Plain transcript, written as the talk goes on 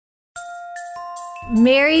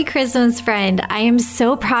Merry Christmas, friend. I am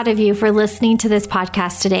so proud of you for listening to this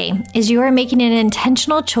podcast today, as you are making an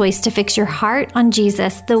intentional choice to fix your heart on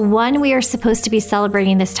Jesus, the one we are supposed to be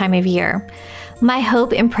celebrating this time of year. My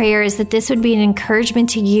hope and prayer is that this would be an encouragement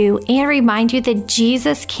to you and remind you that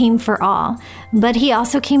Jesus came for all, but he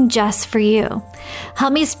also came just for you.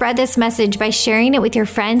 Help me spread this message by sharing it with your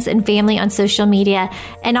friends and family on social media,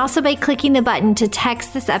 and also by clicking the button to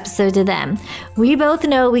text this episode to them. We both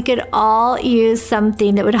know we could all use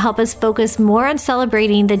something that would help us focus more on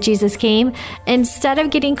celebrating that Jesus came instead of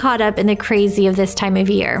getting caught up in the crazy of this time of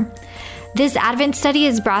year. This Advent study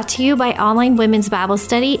is brought to you by Online Women's Bible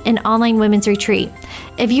Study and Online Women's Retreat.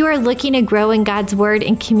 If you are looking to grow in God's Word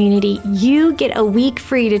and community, you get a week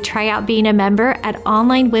free to try out being a member at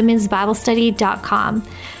onlinewomensbiblestudy.com.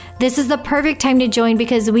 This is the perfect time to join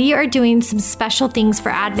because we are doing some special things for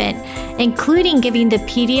Advent, including giving the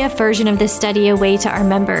PDF version of this study away to our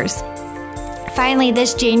members. Finally,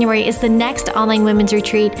 this January is the next Online Women's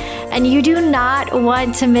Retreat, and you do not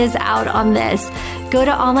want to miss out on this. Go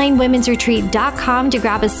to onlinewomensretreat.com to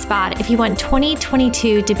grab a spot if you want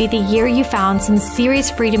 2022 to be the year you found some serious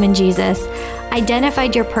freedom in Jesus,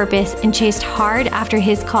 identified your purpose, and chased hard after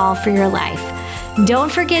his call for your life. Don't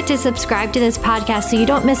forget to subscribe to this podcast so you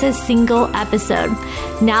don't miss a single episode.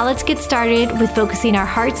 Now let's get started with focusing our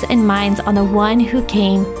hearts and minds on the one who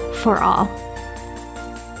came for all.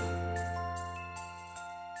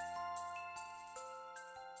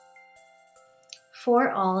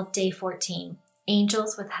 For All, Day 14,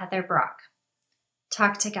 Angels with Heather Brock.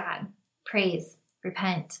 Talk to God, praise,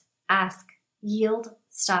 repent, ask, yield,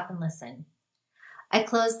 stop, and listen. I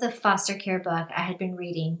closed the foster care book I had been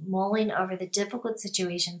reading, mulling over the difficult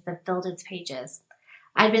situations that filled its pages.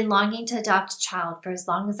 I had been longing to adopt a child for as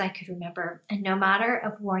long as I could remember, and no matter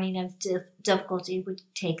of warning of difficulty would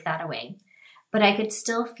take that away. But I could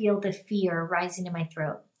still feel the fear rising in my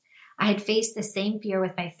throat. I had faced the same fear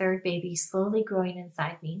with my third baby slowly growing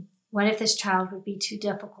inside me. What if this child would be too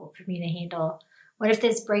difficult for me to handle? What if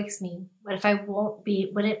this breaks me? What if it won't be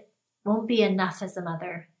enough as a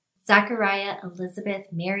mother? Zachariah, Elizabeth,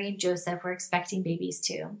 Mary, and Joseph were expecting babies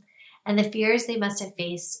too, and the fears they must have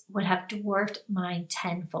faced would have dwarfed mine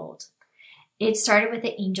tenfold. It started with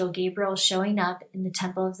the angel Gabriel showing up in the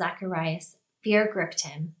temple of Zacharias. Fear gripped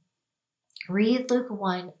him. Read Luke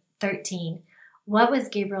 1:13. What was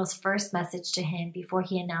Gabriel's first message to him before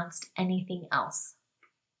he announced anything else?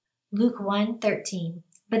 Luke 1:13.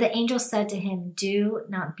 But the angel said to him, "Do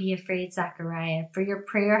not be afraid, Zachariah, for your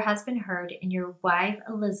prayer has been heard, and your wife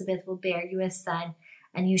Elizabeth will bear you a son,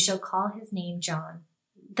 and you shall call his name John."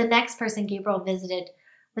 The next person Gabriel visited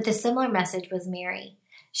with a similar message was Mary.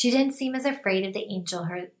 She didn't seem as afraid of the angel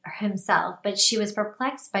himself, but she was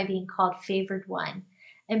perplexed by being called favored one.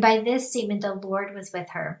 And by this statement, the Lord was with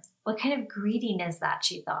her. What kind of greeting is that,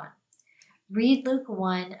 she thought. Read Luke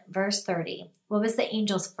 1:30. What was the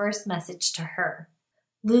angel's first message to her?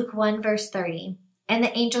 Luke 1:30. And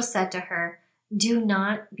the angel said to her, "Do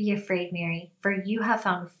not be afraid, Mary, for you have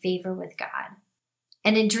found favor with God."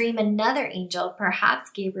 And in dream, another angel,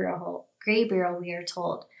 perhaps Gabriel, we are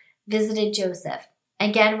told, visited Joseph.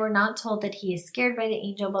 Again, we're not told that he is scared by the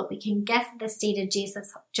angel, but we can guess at the state of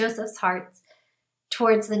Joseph's heart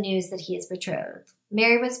towards the news that he is betrothed.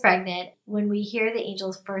 Mary was pregnant when we hear the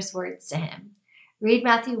angel's first words to him. Read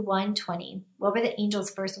Matthew 1:20. What were the angel's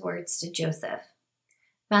first words to Joseph?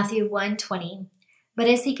 Matthew 1:20. But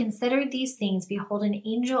as he considered these things, behold, an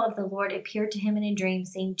angel of the Lord appeared to him in a dream,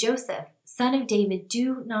 saying, "Joseph, son of David,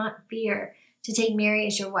 do not fear to take Mary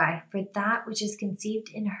as your wife, for that which is conceived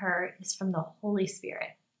in her is from the Holy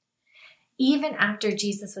Spirit." Even after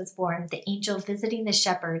Jesus was born, the angel visiting the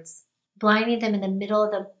shepherds, blinding them in the middle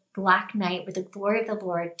of the black night with the glory of the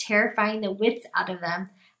Lord, terrifying the wits out of them,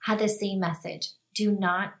 had the same message. Do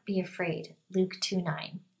not be afraid. Luke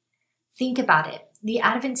 2:9. Think about it. The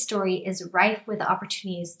Advent story is rife with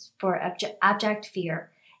opportunities for abject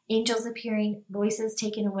fear. Angels appearing, voices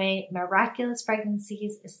taken away, miraculous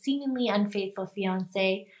pregnancies, a seemingly unfaithful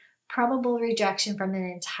fiancé, probable rejection from an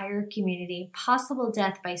entire community, possible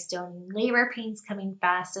death by stoning, labor pains coming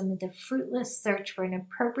fast amid the fruitless search for an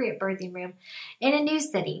appropriate birthing room in a new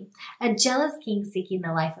city, a jealous king seeking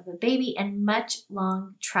the life of a baby, and much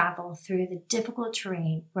long travel through the difficult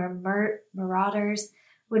terrain where marauders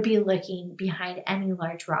would be looking behind any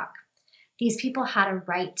large rock. These people had a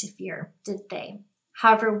right to fear, did they?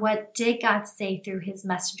 However, what did God say through his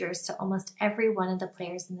messengers to almost every one of the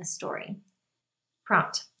players in the story?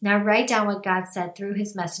 Prompt. Now write down what God said through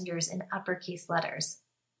his messengers in uppercase letters.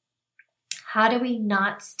 How do we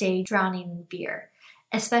not stay drowning in fear,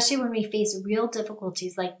 especially when we face real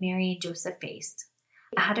difficulties like Mary and Joseph faced?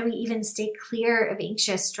 How do we even stay clear of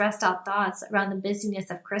anxious, stressed out thoughts around the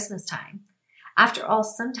busyness of Christmas time? After all,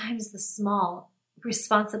 sometimes the small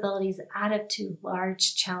responsibilities add up to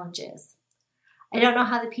large challenges. I don't know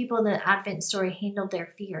how the people in the Advent story handled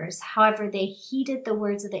their fears. However, they heeded the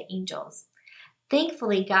words of the angels.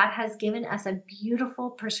 Thankfully, God has given us a beautiful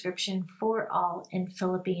prescription for all in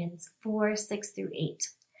Philippians 4:6-8.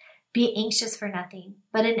 Be anxious for nothing,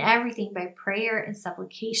 but in everything by prayer and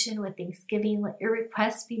supplication with thanksgiving, let your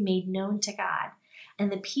requests be made known to God. And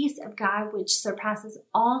the peace of God, which surpasses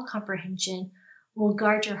all comprehension, will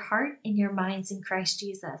guard your heart and your minds in Christ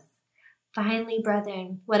Jesus. Finally,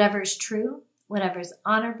 brethren, whatever is true, whatever is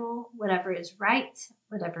honorable, whatever is right,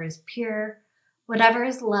 whatever is pure, whatever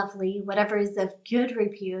is lovely, whatever is of good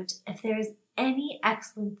repute, if there is any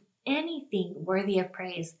excellence, anything worthy of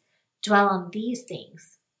praise, dwell on these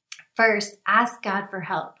things. First, ask God for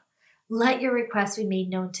help. Let your requests be made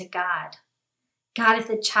known to God. God, if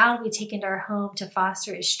the child we take into our home to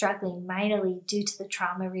foster is struggling mightily due to the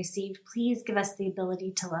trauma received, please give us the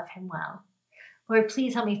ability to love him well. Lord,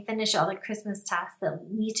 please help me finish all the Christmas tasks that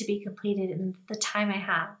need to be completed in the time I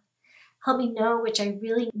have. Help me know which I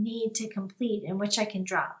really need to complete and which I can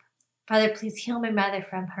drop. Father, please heal my mother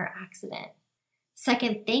from her accident.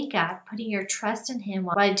 Second, thank God, putting your trust in him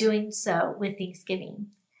while doing so with thanksgiving.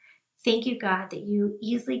 Thank you, God, that you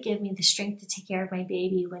easily give me the strength to take care of my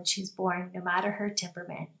baby when she's born, no matter her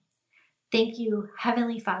temperament. Thank you,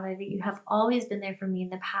 Heavenly Father, that you have always been there for me in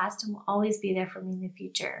the past and will always be there for me in the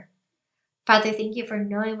future. Father, thank you for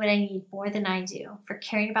knowing what I need more than I do, for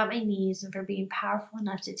caring about my needs, and for being powerful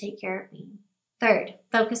enough to take care of me. Third,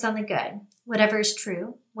 focus on the good. Whatever is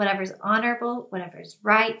true, whatever is honorable, whatever is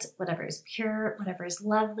right, whatever is pure, whatever is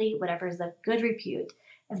lovely, whatever is of good repute,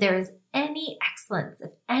 if there is any excellence,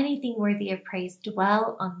 if anything worthy of praise,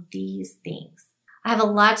 dwell on these things. I have a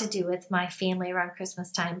lot to do with my family around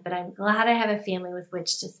Christmas time, but I'm glad I have a family with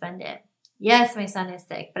which to spend it. Yes, my son is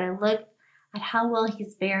sick, but I look at how well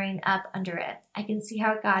he's bearing up under it. I can see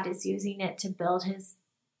how God is using it to build his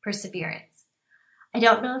perseverance. I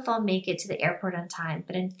don't know if I'll make it to the airport on time,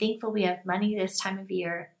 but I'm thankful we have money this time of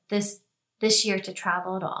year, this year to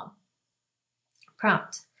travel at all.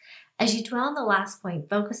 Prompt. As you dwell on the last point,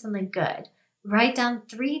 focus on the good. Write down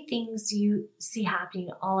 3 things you see happening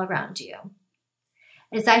all around you.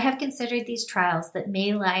 As I have considered these trials that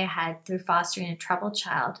may lie ahead through fostering a troubled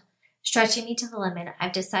child, stretching me to the limit,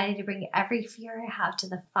 I've decided to bring every fear I have to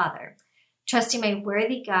the Father, trusting my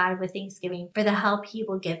worthy God with thanksgiving for the help he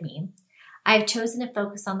will give me. I have chosen to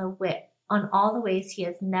focus on all the ways he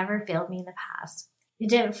has never failed me in the past. He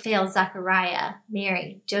didn't fail Zechariah,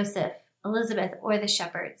 Mary, Joseph, Elizabeth, or the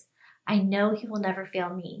shepherds. I know he will never fail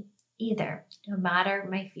me either, no matter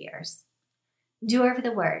my fears. Doer of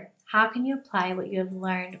the word, how can you apply what you have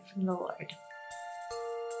learned from the Lord?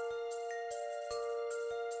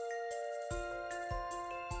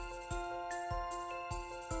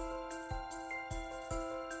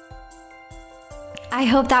 I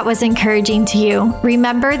hope that was encouraging to you.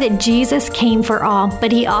 Remember that Jesus came for all,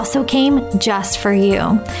 but he also came just for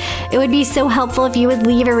you. It would be so helpful if you would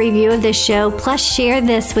leave a review of this show, plus share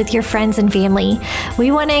this with your friends and family. We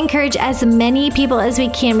want to encourage as many people as we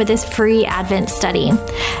can with this free Advent study.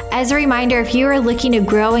 As a reminder, if you are looking to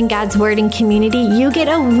grow in God's Word and community, you get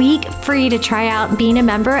a week free to try out being a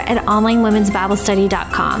member at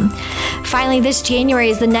onlinewomensbiblestudy.com. Finally, this January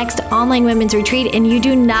is the next online women's retreat, and you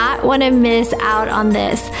do not want to miss out on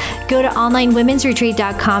this. Go to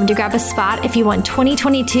onlinewomensretreat.com to grab a spot if you want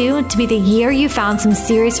 2022 to be the year you found some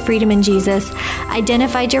serious freedom in Jesus,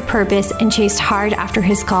 identified your purpose, and chased hard after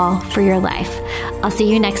his call for your life. I'll see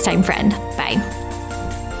you next time, friend. Bye.